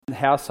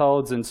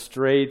households and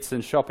streets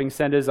and shopping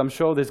centres, I'm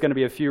sure there's going to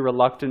be a few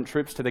reluctant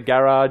trips to the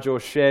garage or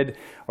shed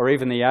or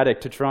even the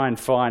attic to try and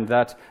find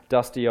that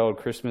dusty old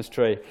Christmas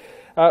tree.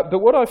 But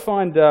what I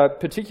find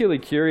particularly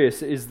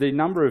curious is the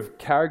number of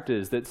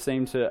characters that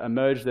seem to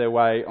emerge their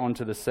way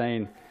onto the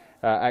scene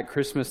at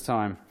Christmas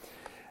time.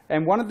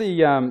 And one of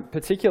the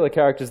particular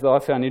characters that I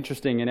found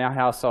interesting in our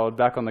household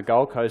back on the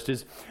Gold Coast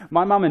is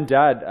my mum and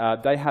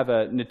dad, they have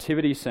a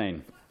nativity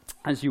scene.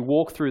 As you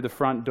walk through the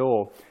front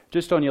door,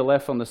 just on your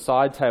left on the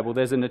side table,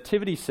 there's a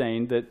nativity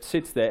scene that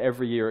sits there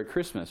every year at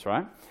Christmas,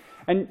 right?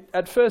 And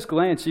at first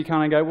glance, you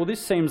kind of go, well,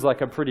 this seems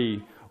like a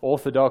pretty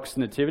orthodox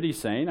nativity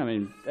scene. I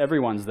mean,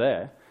 everyone's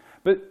there.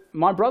 But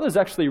my brother's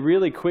actually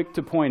really quick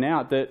to point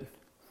out that,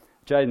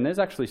 Jaden, there's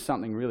actually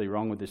something really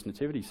wrong with this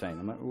nativity scene.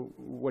 I'm like,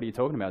 what are you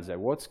talking about, Zed?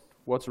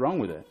 What's wrong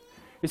with it?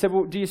 He said,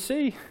 well, do you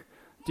see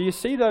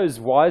those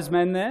wise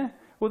men there?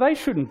 Well, they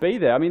shouldn't be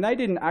there. I mean, they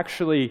didn't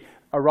actually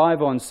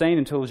arrive on scene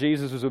until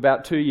Jesus was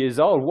about 2 years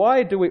old.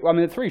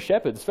 The three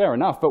shepherds, fair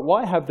enough, but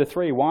why have the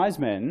three wise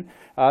men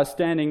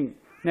standing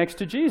next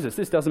to Jesus?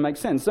 This doesn't make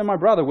sense. So my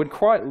brother would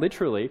quite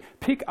literally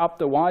pick up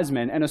the wise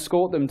men and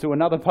escort them to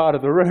another part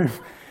of the room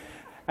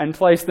and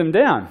place them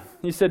down.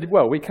 He said,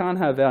 well, we can't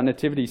have our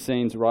nativity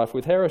scenes rife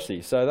with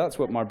heresy. So that's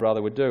what my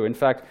brother would do. In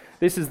fact,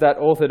 this is that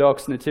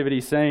orthodox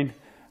nativity scene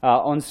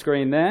on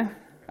screen there.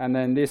 And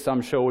then this,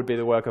 I'm sure, would be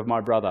the work of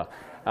my brother,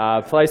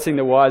 placing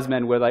the wise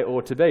men where they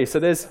ought to be. So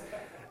there's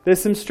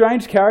some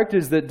strange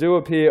characters that do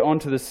appear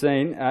onto the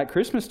scene at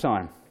Christmas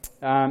time.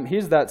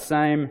 Here's that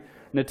same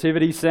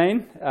nativity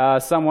scene.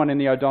 Someone in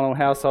the O'Donnell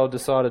household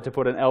decided to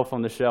put an elf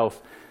on the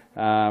shelf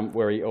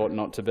where he ought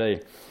not to be.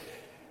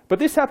 But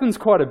this happens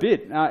quite a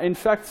bit. In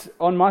fact,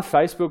 on my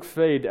Facebook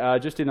feed,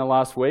 just in the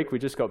last week, we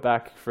just got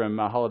back from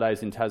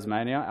holidays in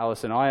Tasmania,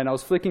 Alice and I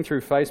was flicking through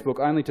Facebook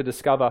only to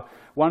discover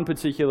one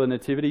particular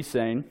nativity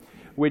scene,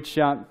 which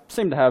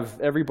seemed to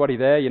have everybody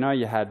there. You know,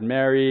 you had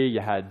Mary,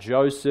 you had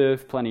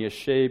Joseph, plenty of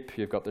sheep,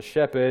 you've got the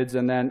shepherds,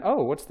 and then,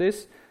 oh, what's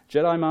this?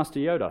 Jedi Master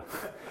Yoda.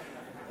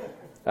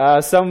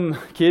 Some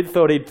kid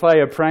thought he'd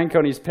play a prank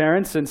on his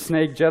parents and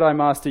sneak Jedi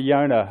Master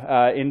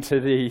Yoda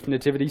into the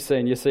nativity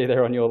scene you see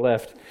there on your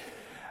left.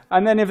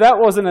 And then if that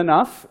wasn't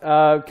enough,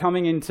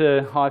 coming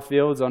into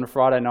Highfields on a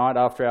Friday night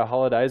after our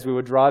holidays, we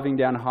were driving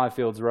down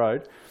Highfields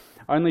Road,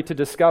 only to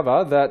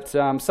discover that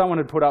someone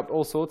had put up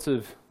all sorts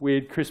of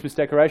weird Christmas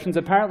decorations.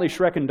 Apparently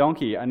Shrek and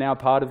Donkey are now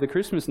part of the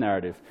Christmas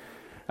narrative.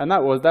 And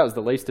that was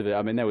the least of it.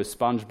 I mean, there was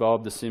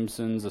SpongeBob, The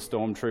Simpsons, The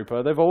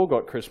Stormtrooper. They've all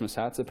got Christmas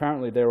hats.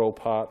 Apparently they're all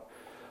part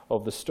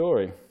of the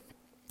story.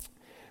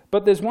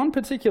 But there's one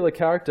particular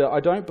character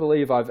I don't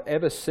believe I've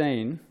ever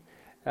seen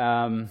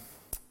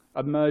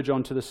emerge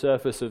onto the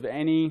surface of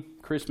any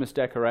Christmas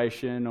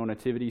decoration or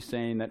nativity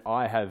scene that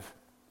I have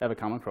ever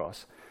come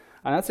across.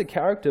 And that's a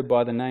character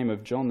by the name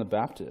of John the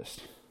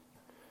Baptist.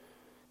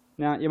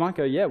 Now, you might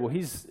go, yeah, well,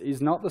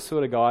 he's not the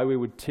sort of guy we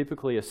would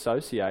typically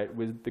associate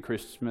with the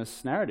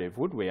Christmas narrative,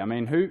 would we? I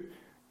mean,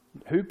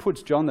 who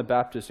puts John the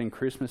Baptist and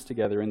Christmas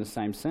together in the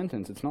same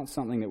sentence? It's not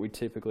something that we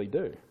typically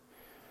do.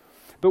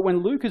 But when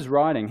Luke is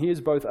writing, he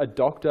is both a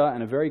doctor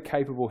and a very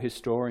capable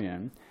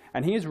historian,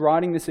 and he is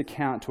writing this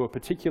account to a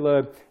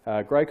particular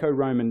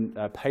Greco-Roman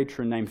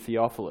patron named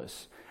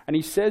Theophilus. And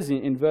he says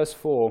in verse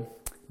 4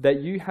 that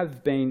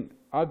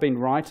I've been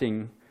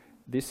writing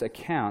this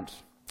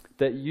account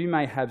that you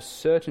may have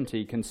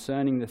certainty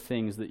concerning the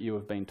things that you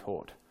have been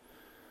taught.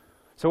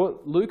 So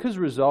what Luke has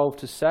resolved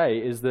to say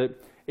is that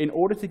in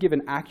order to give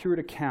an accurate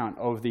account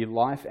of the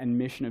life and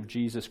mission of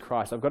Jesus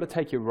Christ, I've got to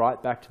take you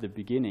right back to the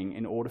beginning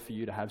in order for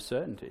you to have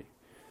certainty.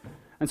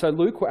 And so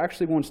Luke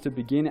actually wants to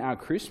begin our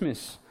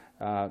Christmas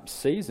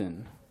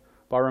season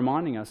by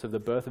reminding us of the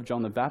birth of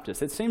John the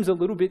Baptist. It seems a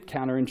little bit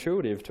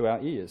counterintuitive to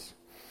our ears.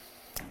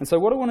 And so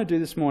what I want to do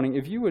this morning,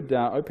 if you would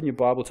open your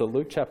Bible to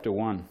Luke chapter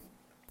 1,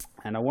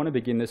 and I want to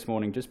begin this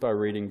morning just by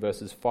reading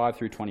verses 5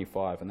 through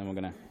 25, and then we're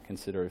going to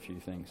consider a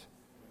few things.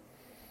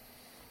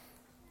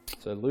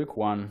 So Luke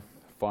 1,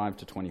 5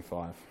 to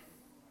 25. It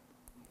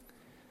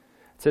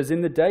says,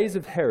 "In the days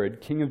of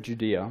Herod, king of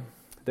Judea,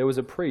 there was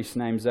a priest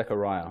named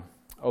Zechariah,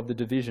 of the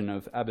division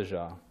of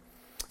Abijah.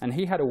 And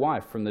he had a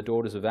wife from the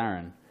daughters of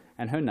Aaron,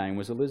 and her name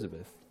was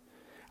Elizabeth.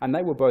 And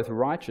they were both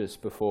righteous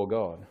before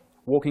God,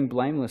 walking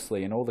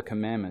blamelessly in all the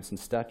commandments and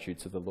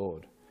statutes of the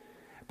Lord.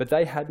 But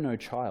they had no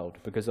child,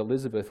 because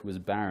Elizabeth was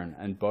barren,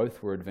 and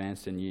both were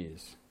advanced in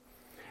years.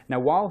 Now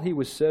while he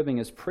was serving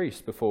as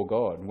priest before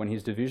God, when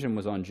his division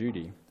was on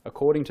duty,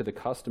 according to the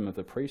custom of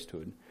the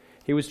priesthood,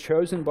 he was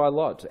chosen by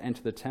lot to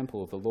enter the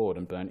temple of the Lord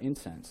and burn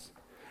incense.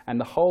 And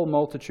the whole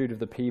multitude of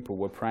the people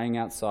were praying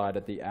outside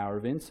at the hour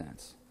of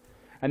incense.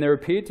 And there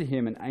appeared to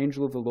him an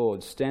angel of the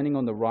Lord standing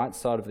on the right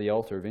side of the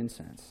altar of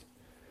incense.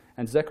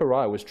 And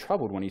Zechariah was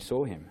troubled when he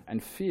saw him,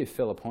 and fear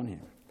fell upon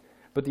him.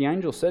 But the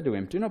angel said to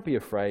him, 'Do not be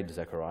afraid,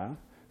 Zechariah,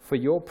 for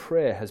your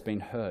prayer has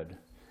been heard,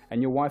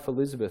 and your wife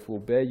Elizabeth will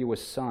bear you a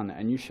son,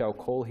 and you shall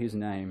call his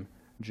name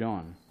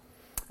John.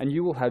 And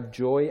you will have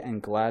joy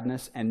and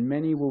gladness, and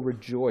many will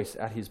rejoice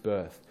at his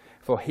birth,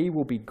 for he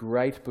will be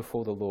great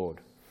before the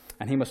Lord.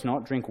 And he must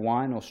not drink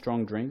wine or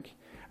strong drink,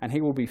 and he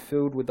will be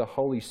filled with the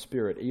Holy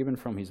Spirit even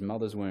from his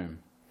mother's womb.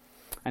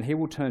 And he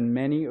will turn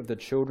many of the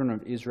children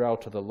of Israel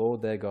to the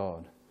Lord their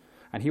God.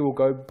 And he will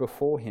go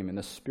before him in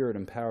the spirit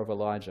and power of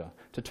Elijah,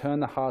 to turn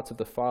the hearts of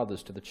the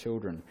fathers to the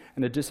children,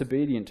 and the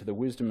disobedient to the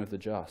wisdom of the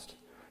just,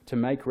 to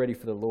make ready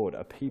for the Lord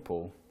a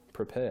people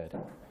prepared.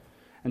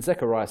 And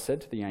Zechariah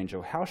said to the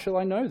angel, "How shall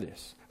I know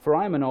this? For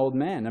I am an old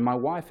man, and my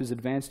wife is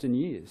advanced in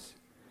years."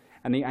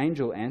 And the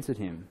angel answered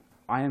him,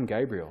 "I am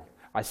Gabriel.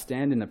 I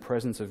stand in the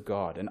presence of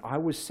God, and I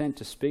was sent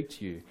to speak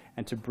to you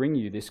and to bring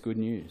you this good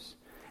news.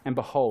 And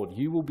behold,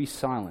 you will be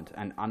silent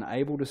and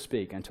unable to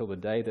speak until the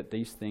day that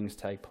these things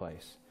take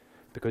place,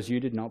 because you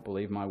did not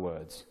believe my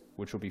words,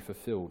 which will be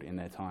fulfilled in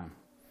their time."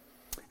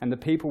 And the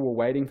people were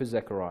waiting for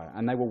Zechariah,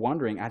 and they were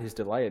wondering at his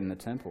delay in the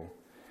temple.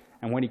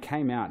 And when he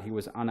came out, he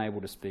was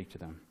unable to speak to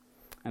them.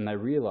 And they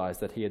realized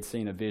that he had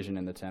seen a vision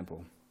in the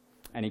temple.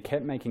 And he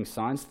kept making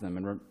signs to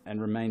them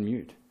and remained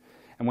mute.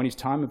 And when his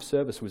time of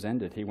service was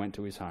ended, he went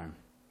to his home.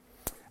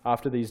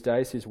 After these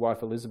days, his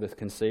wife Elizabeth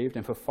conceived,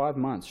 and for 5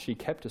 months she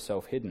kept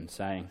herself hidden,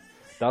 saying,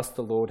 "Thus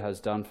the Lord has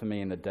done for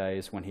me in the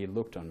days when he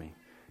looked on me,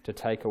 to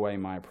take away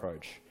my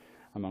reproach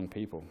among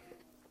people."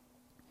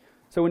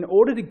 So in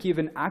order to give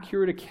an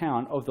accurate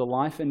account of the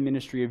life and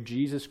ministry of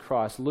Jesus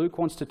Christ, Luke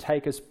wants to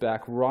take us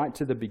back right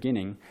to the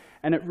beginning,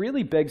 and it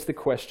really begs the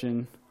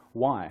question,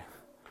 why?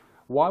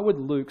 Why would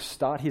Luke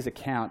start his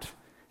account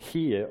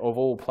here, of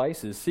all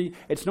places? See,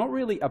 it's not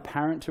really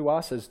apparent to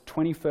us as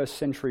 21st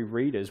century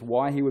readers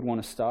why he would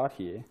want to start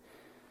here,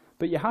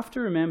 but you have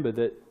to remember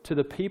that to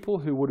the people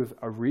who would have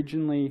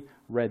originally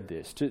read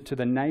this, to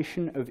the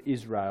nation of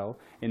Israel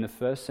in the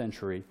first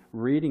century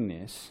reading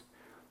this,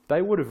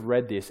 they would have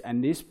read this,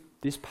 and this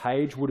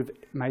page would have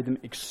made them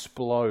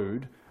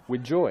explode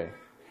with joy.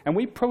 And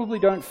we probably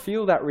don't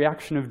feel that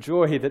reaction of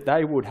joy that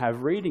they would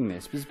have reading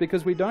this,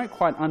 because we don't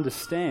quite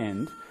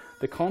understand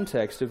the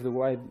context of the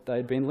way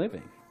they'd been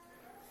living.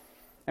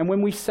 And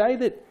when we say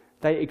that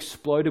they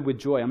exploded with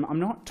joy, I'm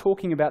not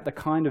talking about the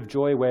kind of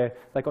joy where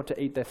they got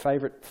to eat their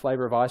favourite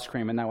flavour of ice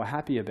cream and they were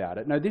happy about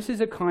it. No, this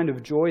is a kind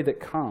of joy that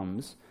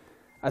comes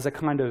as a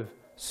kind of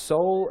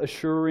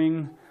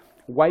soul-assuring,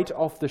 weight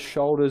off the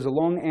shoulders,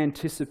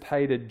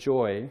 long-anticipated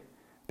joy,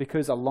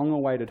 because a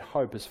long-awaited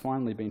hope has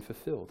finally been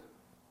fulfilled.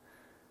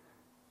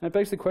 And it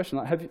begs the question,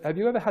 like, have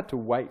you ever had to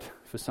wait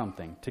for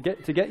something? To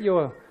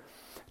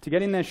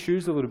get in their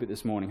shoes a little bit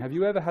this morning, have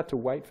you ever had to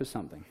wait for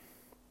something?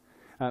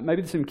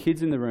 Maybe there's some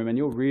kids in the room and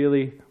you're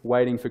really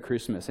waiting for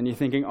Christmas and you're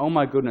thinking, "Oh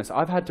my goodness,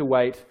 I've had to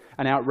wait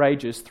an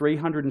outrageous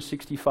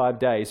 365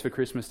 days for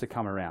Christmas to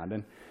come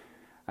around."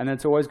 And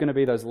it's always going to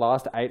be those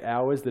last 8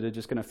 hours that are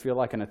just going to feel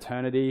like an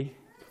eternity.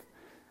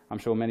 I'm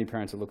sure many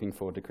parents are looking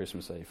forward to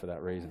Christmas Eve for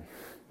that reason.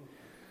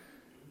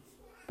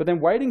 But then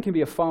waiting can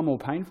be a far more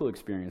painful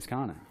experience,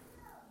 can't it?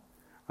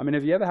 I mean,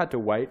 have you ever had to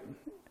wait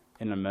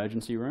in an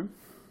emergency room?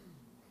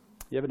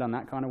 You ever done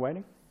that kind of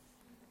waiting?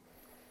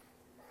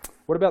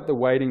 What about the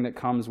waiting that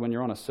comes when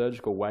you're on a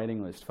surgical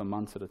waiting list for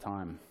months at a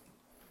time,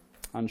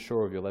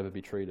 unsure if you'll ever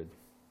be treated?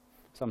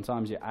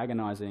 Sometimes you're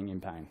agonizing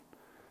in pain,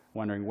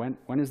 wondering,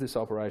 when is this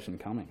operation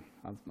coming?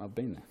 I've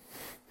been there.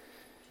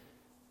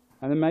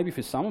 And then maybe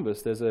for some of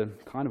us, there's a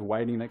kind of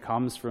waiting that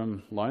comes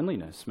from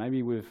loneliness.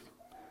 Maybe we've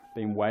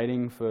been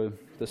waiting for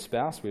the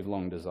spouse we've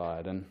long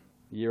desired, and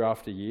year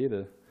after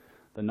year,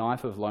 the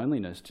knife of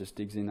loneliness just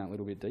digs in that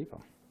little bit deeper.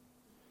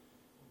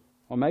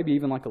 Or maybe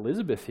even like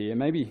Elizabeth here,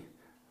 maybe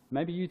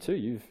you too,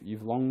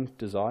 you've long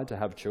desired to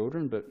have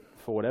children, but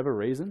for whatever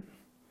reason,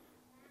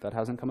 that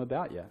hasn't come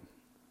about yet.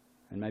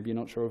 And maybe you're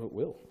not sure if it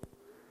will.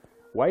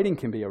 Waiting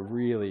can be a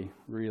really,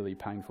 really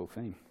painful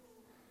thing.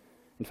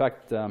 In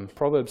fact,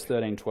 Proverbs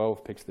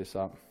 13:12 picks this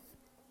up.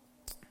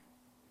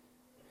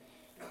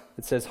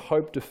 It says,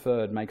 "Hope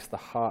deferred makes the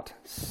heart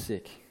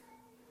sick,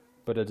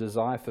 but a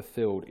desire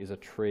fulfilled is a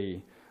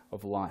tree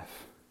of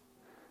life."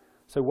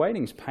 So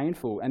waiting's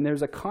painful, and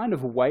there's a kind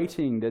of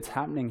waiting that's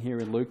happening here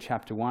in Luke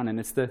chapter 1, and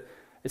it's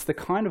the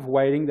kind of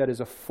waiting that is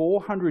a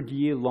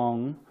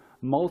 400-year-long,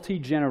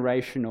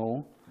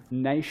 multi-generational,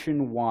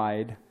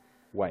 nationwide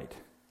wait.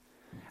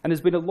 And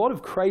there's been a lot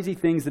of crazy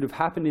things that have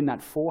happened in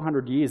that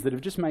 400 years that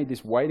have just made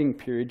this waiting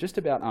period just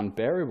about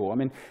unbearable. I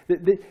mean,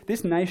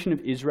 this nation of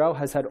Israel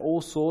has had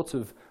all sorts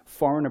of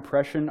foreign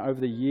oppression over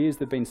the years.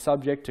 They've been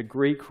subject to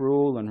Greek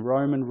rule and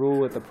Roman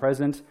rule at the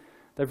present.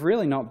 They've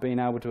really not been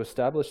able to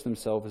establish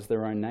themselves as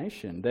their own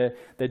nation.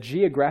 They're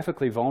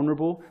geographically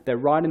vulnerable. They're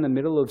right in the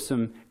middle of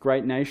some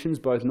great nations,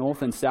 both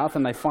north and south,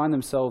 and they find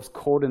themselves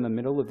caught in the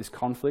middle of this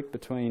conflict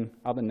between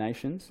other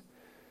nations.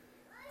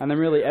 And then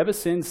really, ever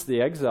since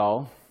the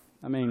exile,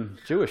 I mean,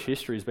 Jewish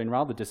history has been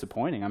rather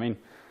disappointing. I mean,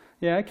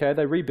 yeah, okay,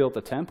 they rebuilt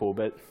the temple,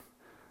 but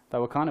they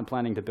were kind of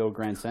planning to build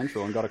Grand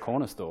Central and got a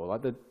corner store.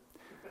 Like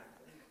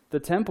the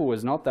temple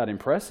was not that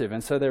impressive,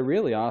 and so they're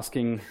really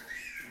asking,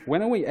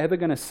 when are we ever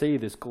going to see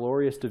this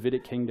glorious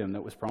Davidic kingdom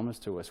that was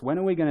promised to us? When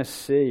are we going to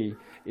see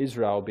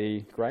Israel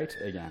be great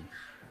again?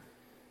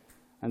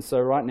 And so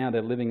right now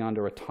they're living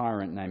under a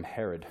tyrant named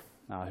Herod,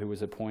 who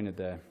was appointed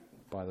there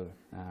by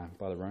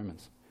the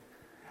Romans.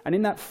 And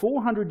in that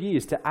 400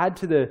 years, to add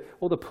to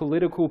all the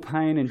political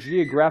pain and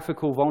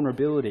geographical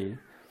vulnerability,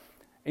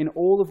 in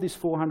all of this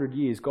 400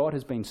 years, God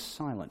has been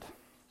silent.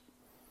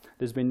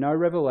 There's been no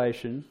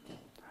revelation,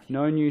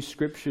 no new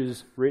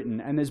scriptures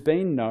written, and there's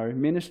been no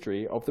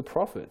ministry of the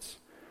prophets.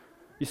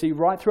 You see,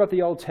 right throughout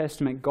the Old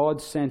Testament, God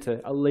sent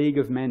a league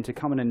of men to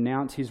come and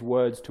announce his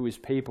words to his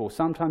people,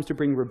 sometimes to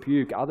bring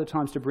rebuke, other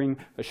times to bring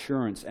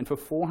assurance, and for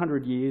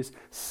 400 years,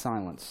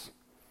 silence.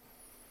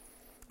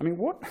 I mean,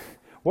 what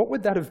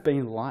would that have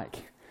been like?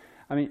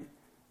 I mean,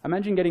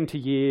 imagine getting to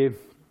year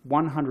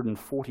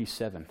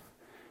 147.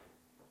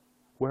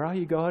 Where are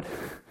you, God?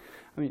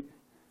 I mean,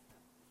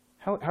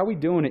 how are we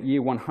doing at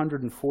year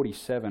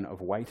 147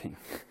 of waiting?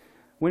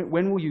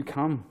 When will you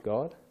come,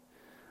 God?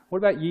 What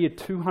about year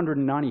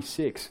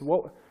 296?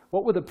 What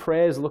were the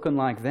prayers looking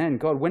like then?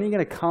 God, when are you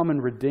going to come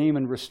and redeem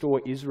and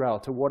restore Israel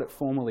to what it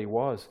formerly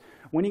was?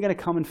 When are you going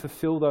to come and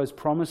fulfill those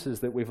promises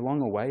that we've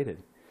long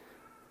awaited?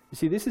 You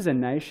see, this is a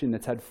nation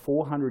that's had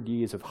 400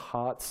 years of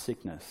heart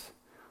sickness.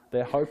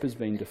 Their hope has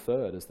been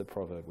deferred, as the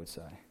proverb would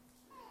say.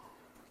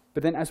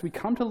 But then as we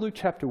come to Luke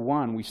chapter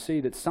 1, we see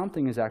that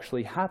something has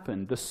actually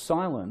happened. The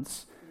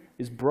silence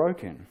is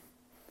broken,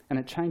 and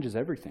it changes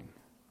everything.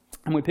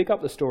 And we pick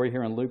up the story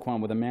here in Luke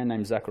 1 with a man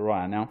named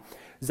Zechariah. Now,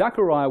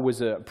 Zechariah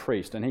was a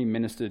priest, and he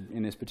ministered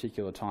in this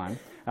particular time.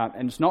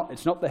 And it's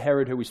not the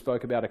Herod who we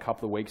spoke about a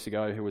couple of weeks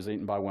ago who was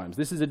eaten by worms.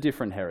 This is a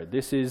different Herod.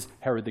 This is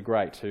Herod the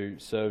Great, who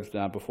served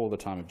before the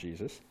time of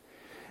Jesus.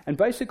 And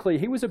basically,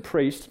 he was a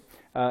priest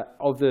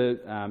of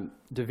the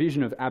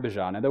division of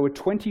Abijah. Now, there were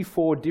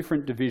 24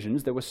 different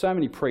divisions. There were so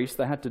many priests,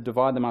 they had to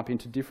divide them up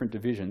into different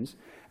divisions.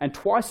 And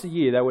twice a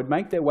year, they would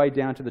make their way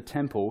down to the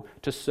temple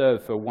to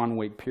serve for 1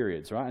 week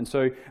periods, right? And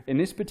so, in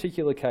this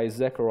particular case,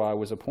 Zechariah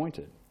was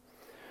appointed.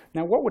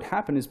 Now, what would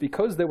happen is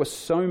because there were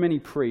so many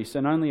priests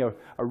and only a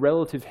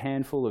relative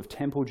handful of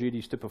temple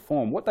duties to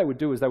perform, what they would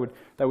do is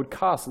they would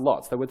cast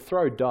lots. They would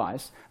throw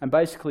dice and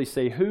basically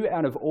see who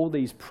out of all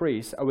these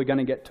priests are we going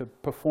to get to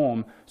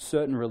perform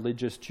certain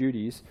religious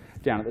duties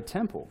down at the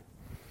temple.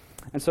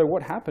 And so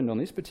what happened on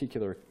this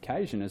particular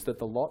occasion is that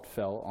the lot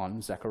fell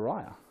on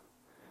Zechariah.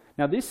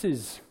 Now, this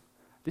is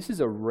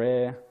a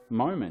rare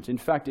moment. In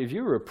fact, if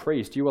you were a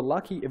priest, you were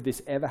lucky if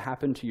this ever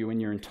happened to you in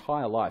your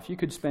entire life. You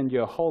could spend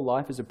your whole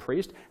life as a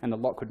priest and the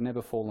lot could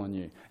never fall on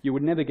you. You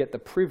would never get the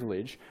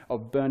privilege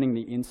of burning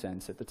the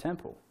incense at the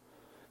temple.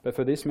 But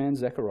for this man,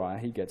 Zechariah,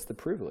 he gets the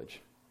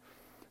privilege.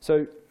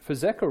 So for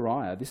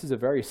Zechariah, this is a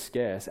very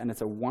scarce and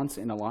it's a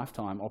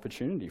once-in-a-lifetime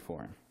opportunity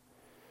for him.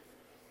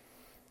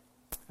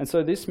 And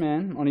so this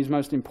man, on his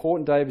most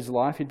important day of his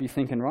life, he'd be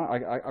thinking,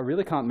 right, I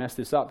really can't mess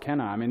this up,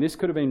 can I? I mean, this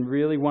could have been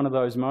really one of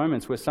those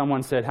moments where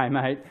someone said, hey,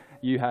 mate,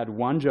 you had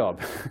one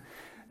job.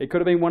 It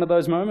could have been one of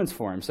those moments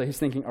for him. So he's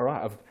thinking, all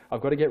right,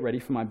 I've got to get ready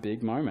for my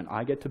big moment.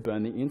 I get to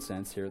burn the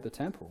incense here at the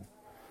temple.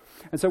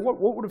 And so what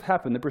would have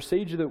happened, the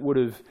procedure that would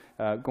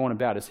have gone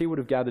about is he would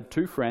have gathered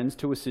 2 friends,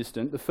 2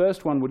 assistants. The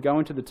first one would go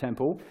into the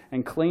temple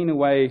and clean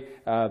away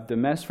the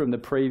mess from the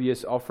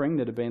previous offering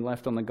that had been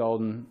left on the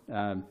golden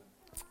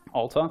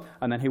altar,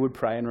 and then he would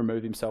pray and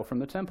remove himself from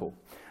the temple.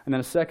 And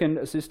then a second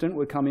assistant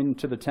would come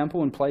into the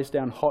temple and place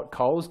down hot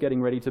coals, getting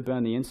ready to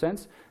burn the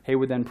incense. He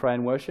would then pray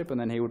and worship, and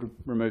then he would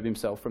remove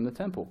himself from the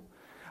temple.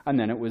 And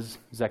then it was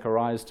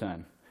Zechariah's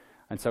turn.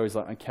 And so he's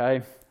like,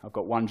 okay, I've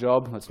got one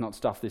job, let's not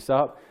stuff this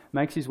up.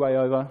 Makes his way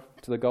over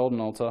to the golden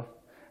altar,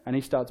 and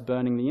he starts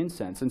burning the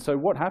incense. And so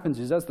what happens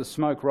is, as the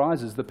smoke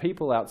rises, the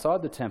people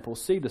outside the temple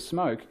see the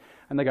smoke,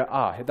 and they go,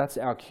 that's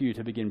our cue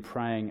to begin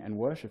praying and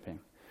worshipping.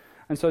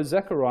 And so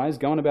Zechariah is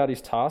going about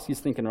his task.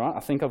 He's thinking, right, I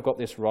think I've got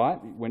this right.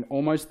 We're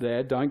almost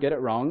there. Don't get it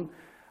wrong.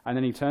 And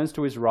then he turns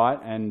to his right,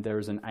 and there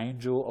is an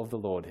angel of the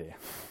Lord here.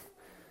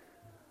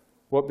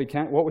 What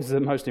was the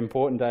most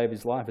important day of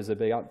his life is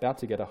about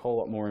to get a whole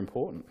lot more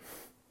important.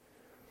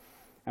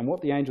 And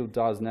what the angel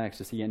does next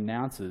is he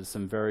announces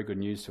some very good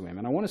news to him.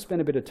 And I want to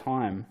spend a bit of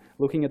time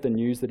looking at the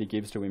news that he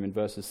gives to him in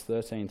verses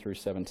 13 through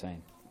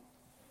 17.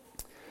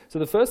 So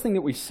the first thing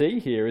that we see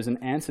here is an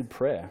answered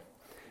prayer.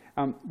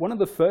 One of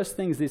the first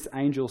things this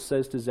angel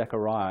says to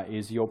Zechariah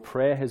is, your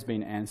prayer has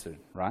been answered,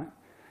 right?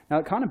 Now,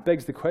 it kind of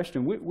begs the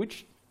question,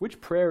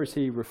 which prayer is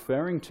he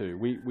referring to?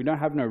 We don't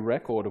have no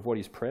record of what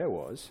his prayer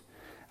was.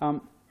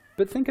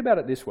 But think about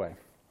it this way.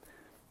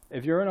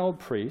 If you're an old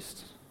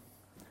priest,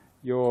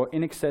 you're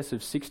in excess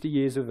of 60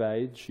 years of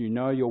age, you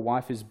know your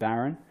wife is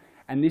barren,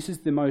 and this is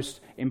the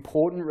most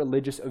important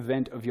religious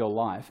event of your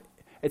life,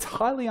 it's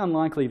highly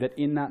unlikely that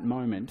in that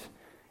moment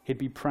he'd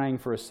be praying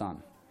for a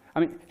son. I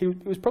mean, he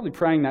was probably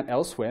praying that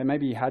elsewhere.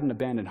 Maybe he hadn't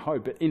abandoned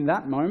hope. But in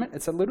that moment,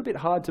 it's a little bit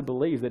hard to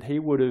believe that he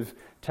would have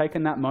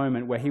taken that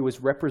moment where he was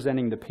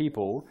representing the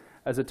people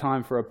as a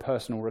time for a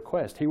personal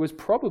request. He was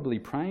probably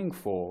praying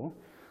for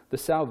the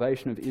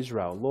salvation of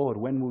Israel. Lord,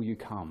 when will you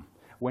come?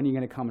 When are you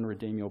going to come and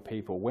redeem your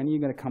people? When are you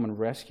going to come and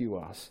rescue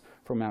us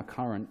from our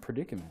current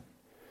predicament?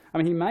 I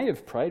mean, he may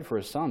have prayed for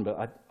a son,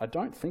 but I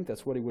don't think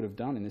that's what he would have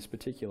done in this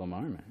particular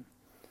moment.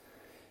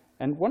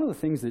 And one of the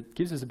things that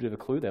gives us a bit of a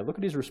clue there, look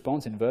at his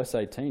response in verse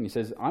 18. He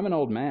says, I'm an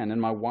old man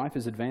and my wife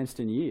is advanced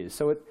in years.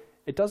 So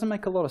it doesn't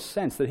make a lot of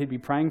sense that he'd be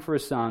praying for a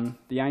son,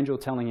 the angel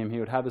telling him he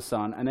would have a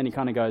son, and then he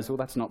kind of goes, well,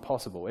 that's not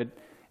possible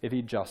if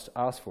he'd just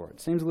asked for it.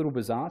 It seems a little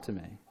bizarre to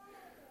me.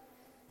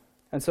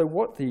 And so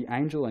what the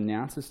angel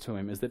announces to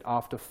him is that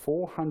after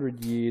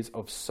 400 years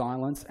of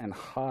silence and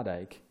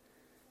heartache,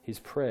 his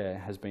prayer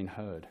has been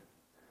heard.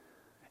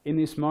 In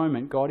this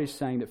moment, God is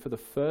saying that for the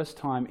first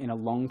time in a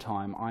long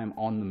time, I am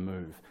on the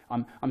move.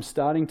 I'm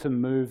starting to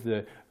move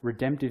the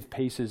redemptive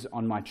pieces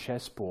on my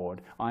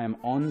chessboard. I am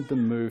on the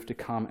move to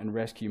come and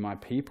rescue my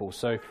people.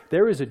 So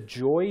there is a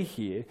joy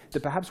here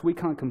that perhaps we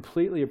can't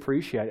completely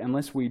appreciate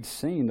unless we'd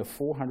seen the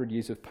 400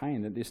 years of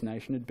pain that this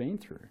nation had been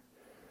through.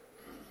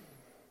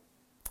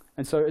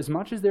 And so as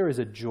much as there is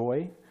a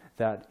joy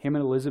that him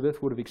and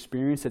Elizabeth would have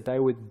experienced, that they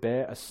would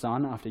bear a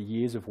son after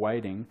years of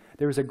waiting,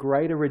 there is a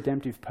greater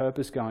redemptive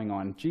purpose going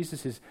on.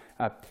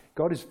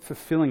 God is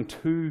fulfilling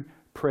two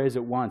prayers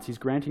at once. He's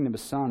granting them a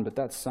son, but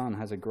that son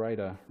has a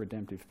greater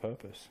redemptive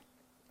purpose.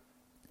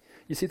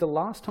 You see, the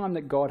last time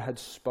that God had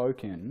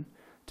spoken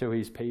to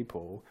his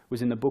people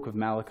was in the book of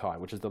Malachi,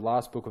 which is the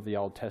last book of the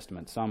Old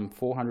Testament, some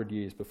 400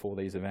 years before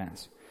these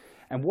events.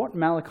 And what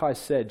Malachi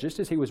said, just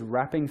as he was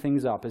wrapping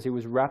things up, as he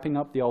was wrapping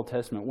up the Old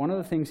Testament, one of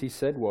the things he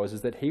said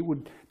is that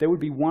there would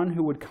be one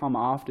who would come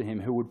after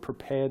him who would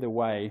prepare the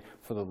way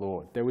for the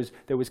Lord. There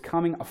was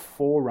coming a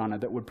forerunner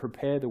that would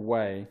prepare the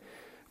way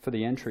for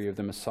the entry of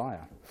the Messiah.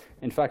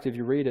 In fact, if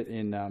you read it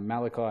in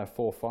Malachi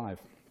 4:5,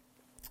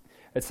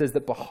 it says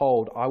that,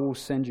 "Behold, I will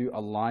send you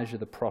Elijah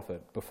the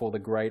prophet before the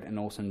great and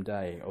awesome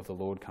day of the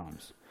Lord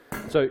comes."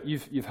 So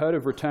you've heard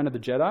of Return of the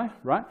Jedi,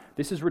 right?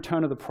 This is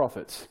Return of the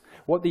Prophets.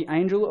 What the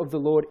angel of the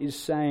Lord is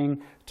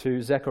saying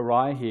to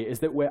Zechariah here is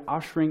that we're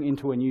ushering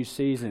into a new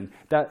season,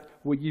 that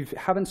you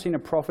haven't seen a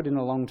prophet in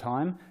a long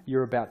time,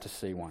 you're about to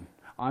see one.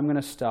 I'm going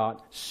to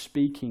start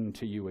speaking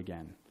to you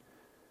again.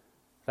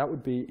 That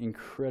would be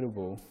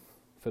incredible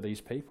for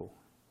these people.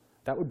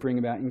 That would bring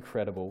about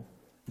incredible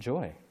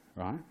joy,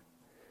 right?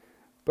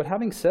 But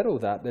having said all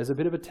that, there's a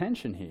bit of a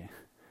tension here.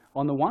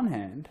 On the one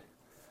hand,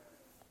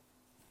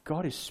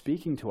 God is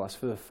speaking to us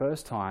for the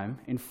first time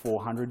in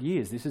 400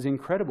 years. This is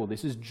incredible.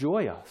 This is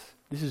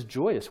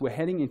joyous. We're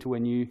heading into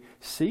a new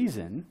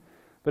season.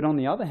 But on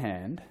the other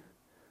hand,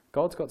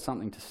 God's got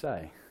something to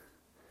say.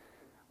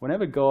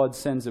 Whenever God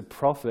sends a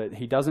prophet,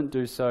 he doesn't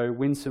do so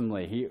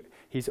winsomely.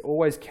 He's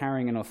always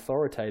carrying an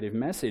authoritative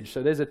message.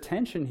 So there's a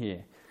tension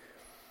here.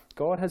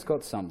 God has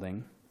got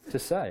something to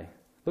say.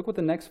 Look what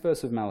the next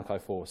verse of Malachi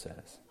 4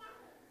 says.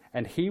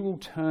 "And he will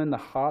turn the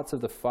hearts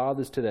of the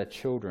fathers to their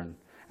children,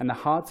 and the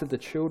hearts of the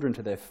children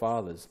to their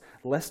fathers,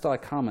 lest I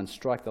come and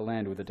strike the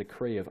land with a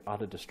decree of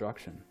utter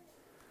destruction."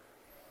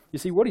 You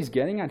see, what he's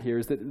getting at here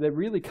is that there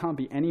really can't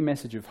be any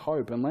message of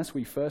hope unless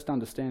we first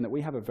understand that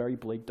we have a very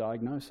bleak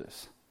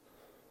diagnosis.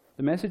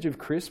 The message of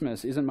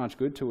Christmas isn't much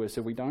good to us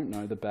if we don't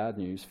know the bad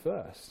news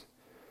first.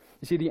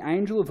 You see, the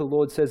angel of the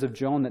Lord says of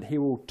John that he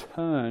will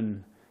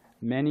turn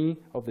many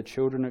of the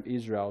children of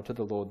Israel to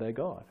the Lord their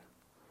God.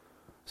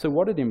 So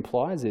what it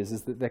implies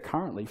is that they're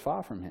currently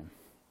far from him.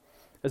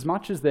 As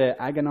much as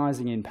they're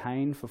agonizing in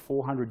pain for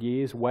 400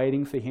 years,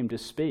 waiting for him to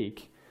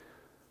speak,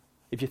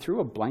 if you threw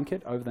a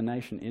blanket over the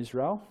nation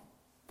Israel,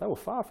 they were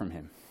far from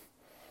him.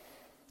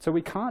 So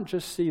we can't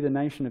just see the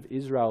nation of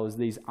Israel as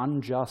these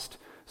unjust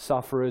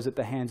sufferers at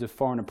the hands of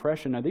foreign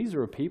oppression. No, these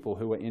are a people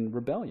who are in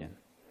rebellion.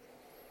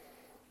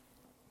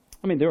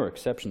 I mean, there are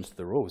exceptions to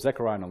the rule.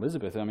 Zechariah and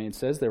Elizabeth, it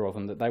says there of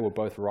them that they were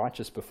both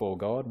righteous before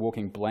God,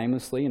 walking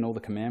blamelessly in all the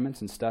commandments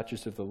and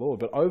statutes of the Lord.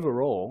 But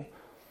overall,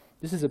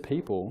 this is a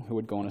people who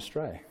had gone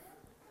astray.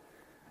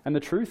 And the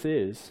truth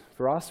is,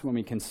 for us, when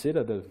we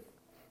consider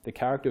the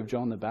character of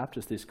John the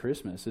Baptist this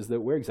Christmas, is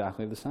that we're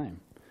exactly the same.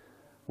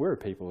 We're a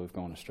people who have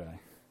gone astray.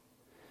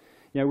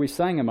 We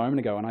sang a moment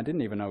ago, and I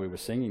didn't even know we were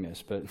singing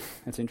this, but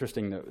it's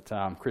interesting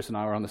that Chris and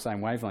I were on the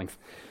same wavelength.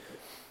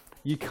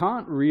 You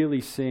can't really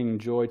sing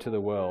Joy to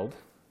the World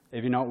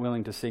if you're not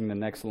willing to sing the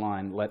next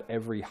line, "Let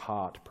every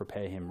heart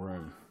prepare him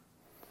room."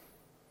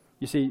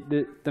 You see,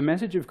 the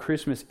message of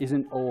Christmas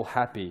isn't all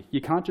happy.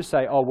 You can't just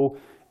say, oh, well,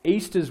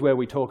 Easter's where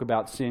we talk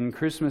about sin,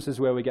 Christmas is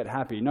where we get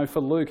happy. No,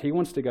 for Luke, he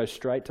wants to go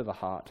straight to the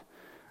heart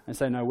and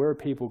say, no, we're a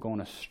people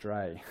gone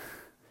astray.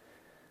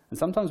 And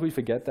sometimes we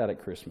forget that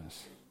at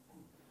Christmas.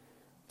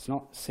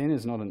 Sin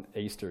is not an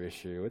Easter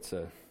issue,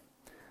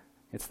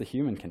 it's the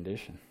human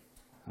condition.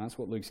 And that's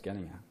what Luke's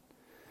getting at.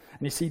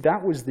 And you see,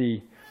 that was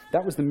the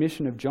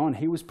mission of John.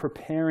 He was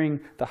preparing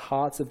the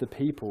hearts of the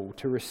people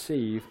to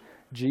receive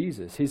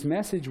Jesus. His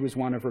message was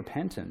one of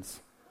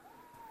repentance.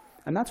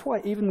 And that's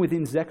why even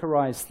within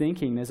Zechariah's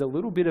thinking, there's a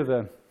little bit of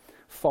a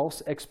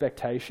false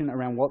expectation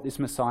around what this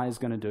Messiah is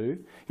going to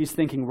do. He's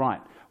thinking,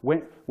 right,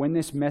 when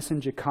this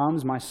messenger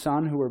comes, my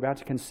son who we're about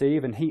to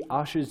conceive, and he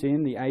ushers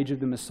in the age of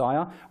the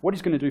Messiah, what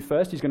he's going to do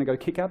first, he's going to go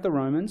kick out the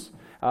Romans,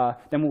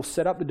 then we'll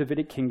set up the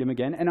Davidic kingdom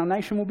again, and our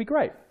nation will be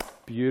great.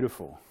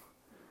 Beautiful.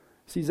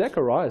 See,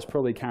 Zechariah is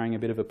probably carrying a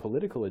bit of a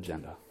political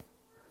agenda.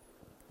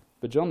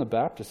 But John the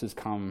Baptist has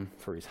come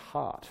for his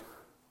heart.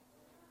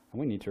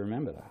 And we need to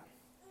remember that.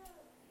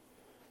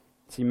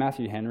 See,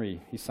 Matthew Henry,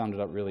 he summed it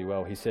up really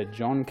well. He said,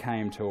 John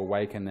came to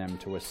awaken them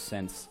to a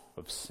sense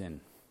of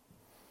sin.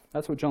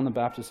 That's what John the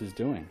Baptist is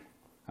doing.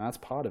 And that's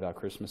part of our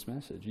Christmas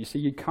message. You see,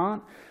 you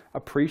can't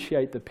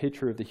appreciate the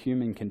picture of the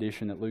human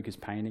condition that Luke is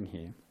painting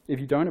here. If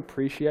you don't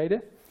appreciate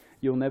it,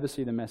 you'll never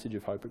see the message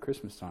of hope at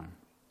Christmas time.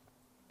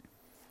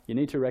 You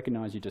need to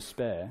recognize your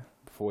despair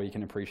before you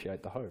can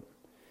appreciate the hope.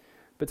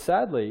 But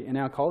sadly, in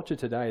our culture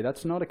today,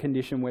 that's not a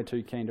condition we're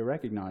too keen to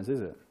recognize, is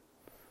it?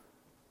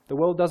 The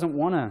world doesn't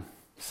want to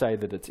say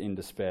that it's in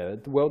despair.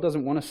 The world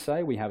doesn't want to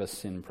say we have a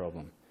sin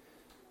problem.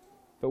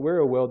 But we're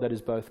a world that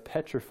is both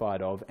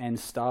petrified of and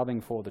starving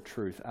for the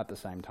truth at the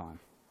same time.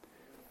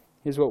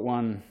 Here's what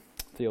one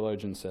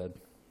theologian said,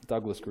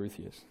 Douglas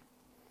Groothuis.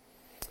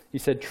 He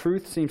said,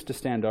 truth seems to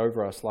stand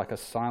over us like a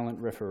silent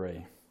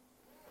referee.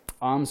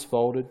 Arms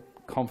folded,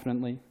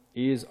 confidently,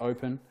 ears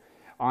open,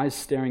 eyes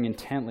staring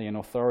intently and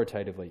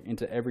authoritatively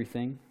into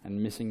everything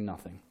and missing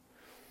nothing.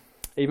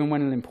 Even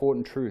when an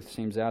important truth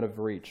seems out of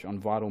reach on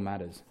vital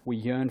matters, we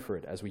yearn for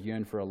it as we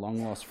yearn for a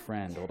long-lost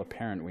friend or the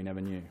parent we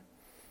never knew.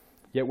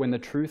 Yet when the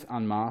truth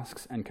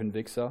unmasks and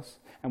convicts us,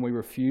 and we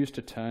refuse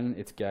to turn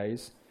its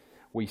gaze,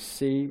 we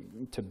see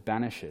to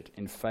banish it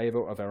in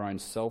favour of our own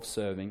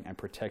self-serving and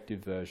protective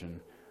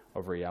version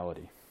of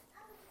reality.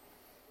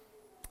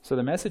 So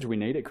the message we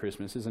need at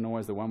Christmas isn't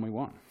always the one we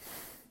want.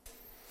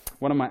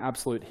 One of my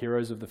absolute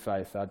heroes of the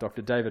faith,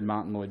 Dr. David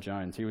Martin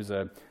Lloyd-Jones, he was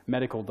a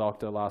medical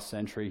doctor last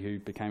century who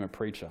became a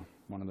preacher,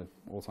 one of the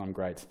all-time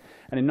greats.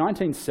 And in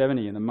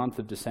 1970, in the month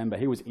of December,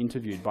 he was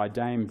interviewed by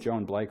Dame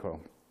Joan Blakewell.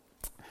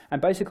 And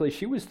basically,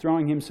 she was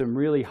throwing him some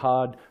really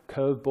hard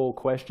curveball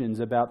questions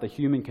about the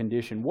human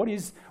condition. What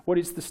is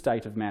the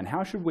state of man?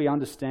 How should we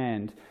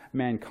understand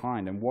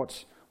mankind? And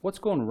what's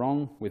gone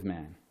wrong with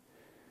man?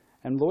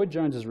 And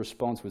Lloyd-Jones's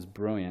response was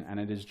brilliant, and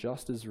it is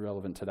just as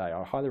relevant today.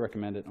 I highly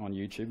recommend it on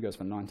YouTube. It goes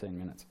for 19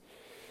 minutes.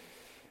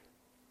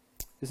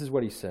 This is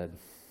what he said.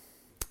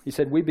 He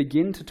said, we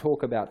begin to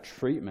talk about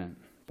treatment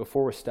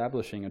before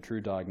establishing a true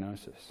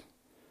diagnosis.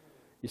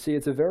 You see,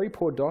 it's a very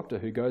poor doctor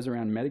who goes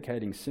around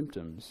medicating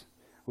symptoms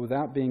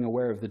without being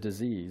aware of the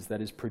disease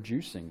that is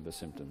producing the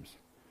symptoms.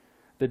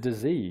 The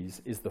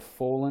disease is the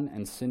fallen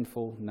and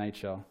sinful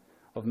nature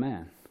of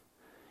man.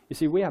 You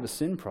see, we have a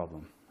sin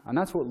problem, and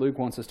that's what Luke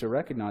wants us to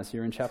recognize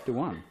here in chapter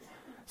 1.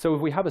 So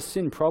if we have a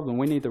sin problem,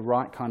 we need the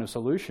right kind of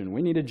solution.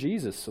 We need a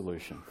Jesus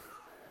solution.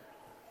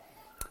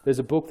 There's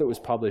a book that was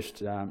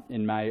published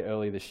in May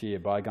earlier this year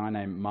by a guy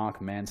named Mark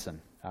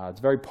Manson. It's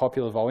a very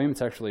popular volume.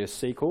 It's actually a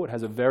sequel. It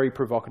has a very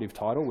provocative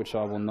title, which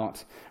I will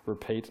not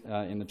repeat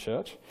in the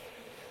church.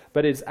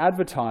 But it's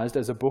advertised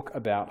as a book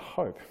about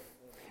hope.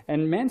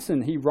 And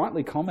Manson, he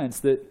rightly comments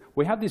that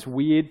we have this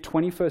weird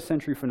 21st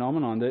century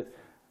phenomenon that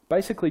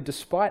basically,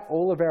 despite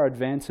all of our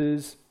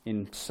advances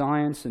in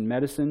science and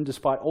medicine,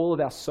 despite all of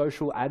our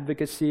social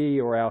advocacy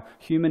or our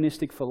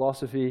humanistic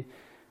philosophy,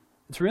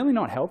 it's really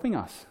not helping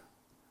us.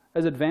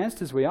 As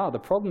advanced as we are, the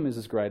problem is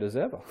as great as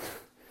ever.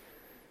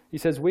 He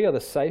says, we are the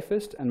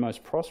safest and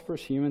most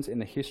prosperous humans in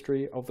the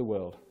history of the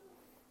world,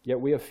 yet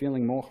we are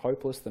feeling more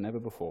hopeless than ever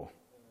before.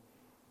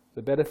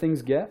 The better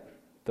things get,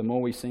 the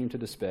more we seem to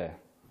despair.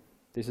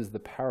 This is the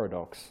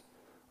paradox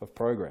of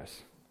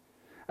progress.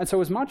 And so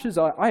as much as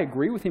I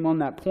agree with him on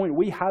that point,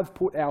 we have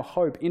put our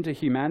hope into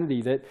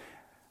humanity that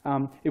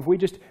if we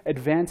just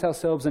advance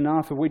ourselves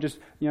enough, if we just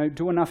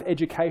do enough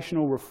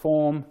educational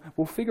reform,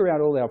 we'll figure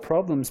out all our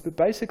problems. But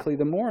basically,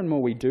 the more and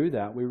more we do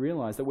that, we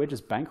realize that we're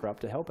just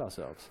bankrupt to help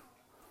ourselves.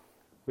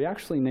 We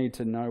actually need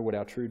to know what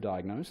our true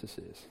diagnosis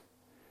is.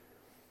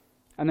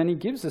 And then he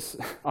gives us,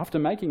 after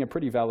making a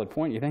pretty valid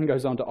point, he then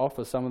goes on to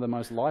offer some of the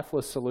most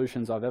lifeless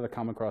solutions I've ever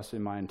come across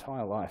in my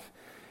entire life.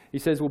 He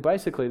says, well,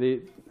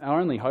 basically, our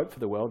only hope for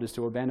the world is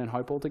to abandon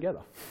hope altogether,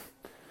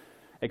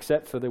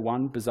 except for the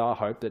one bizarre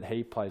hope that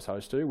he plays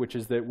host to, which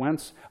is that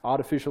once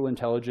artificial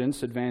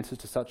intelligence advances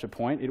to such a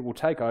point, it will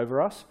take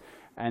over us,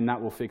 and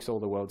that will fix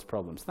all the world's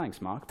problems.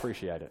 Thanks, Mark.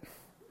 Appreciate it.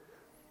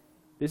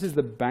 This is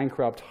the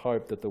bankrupt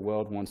hope that the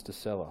world wants to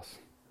sell us.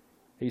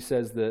 He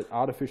says that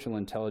artificial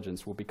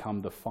intelligence will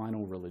become the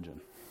final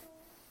religion.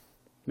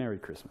 Merry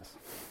Christmas.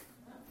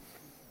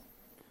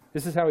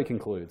 This is how he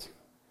concludes.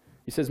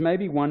 He says,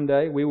 maybe one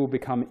day we will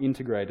become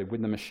integrated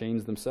with the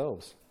machines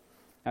themselves.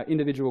 Our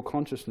individual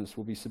consciousness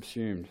will be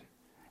subsumed.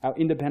 Our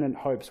independent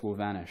hopes will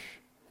vanish.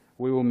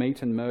 We will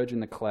meet and merge in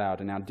the cloud,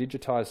 and our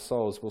digitized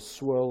souls will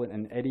swirl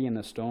and eddy in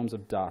the storms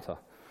of data,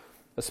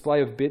 a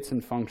splay of bits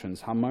and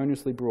functions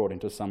harmoniously brought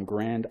into some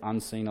grand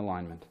unseen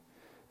alignment.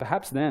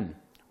 Perhaps then,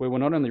 we will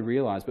not only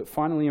realize, but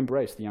finally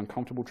embrace the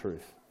uncomfortable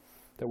truth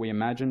that we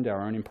imagined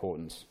our own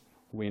importance,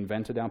 we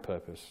invented our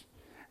purpose,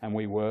 and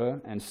we were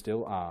and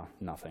still are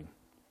nothing.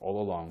 All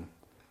along,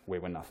 we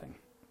were nothing.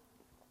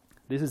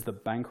 This is the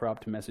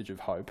bankrupt message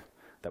of hope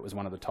that was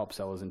one of the top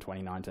sellers in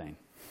 2019.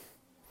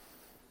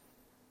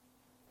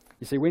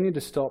 You see, we need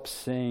to stop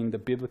seeing the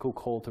biblical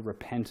call to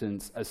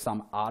repentance as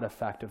some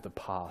artifact of the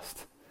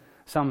past,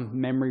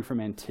 some memory from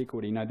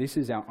antiquity. No, this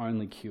is our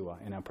only cure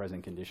in our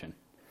present condition.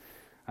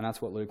 And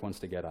that's what Luke wants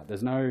to get at.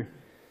 There's no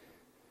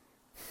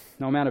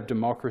No amount of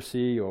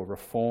democracy or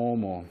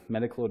reform or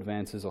medical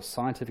advances or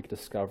scientific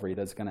discovery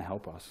that's going to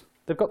help us.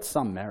 They've got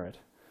some merit,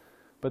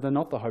 but they're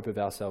not the hope of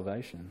our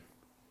salvation.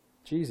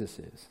 Jesus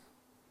is.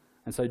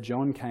 And so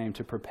John came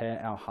to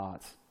prepare our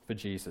hearts for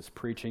Jesus,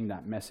 preaching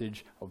that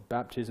message of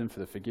baptism for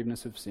the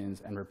forgiveness of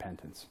sins and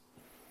repentance.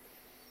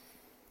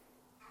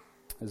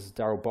 As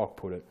Darrell Bock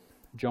put it,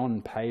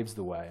 John paves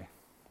the way,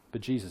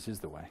 but Jesus is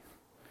the way.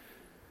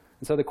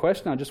 And so the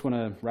question I just want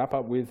to wrap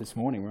up with this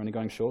morning, we're only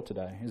going short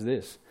today, is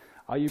this: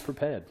 are you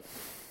prepared?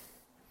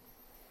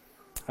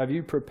 Have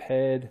you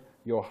prepared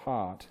your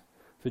heart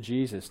for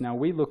Jesus? Now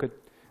we look at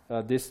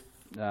this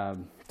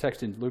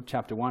text in Luke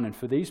chapter 1, and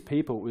for these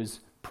people it was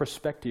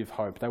prospective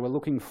hope. They were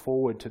looking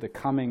forward to the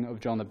coming of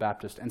John the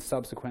Baptist and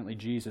subsequently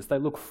Jesus. They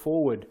look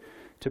forward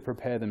to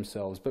prepare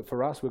themselves, but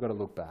for us we've got to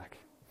look back.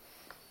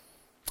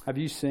 Have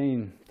you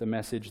seen the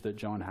message that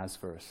John has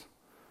for us?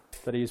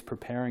 That he is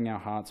preparing our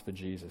hearts for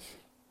Jesus,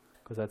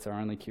 because that's our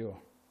only cure.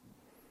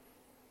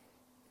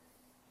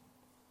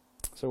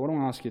 So what I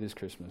want to ask you this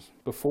Christmas,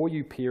 before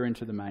you peer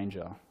into the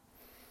manger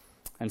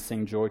and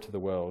sing joy to the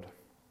world,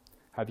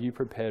 have you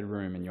prepared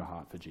room in your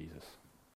heart for Jesus?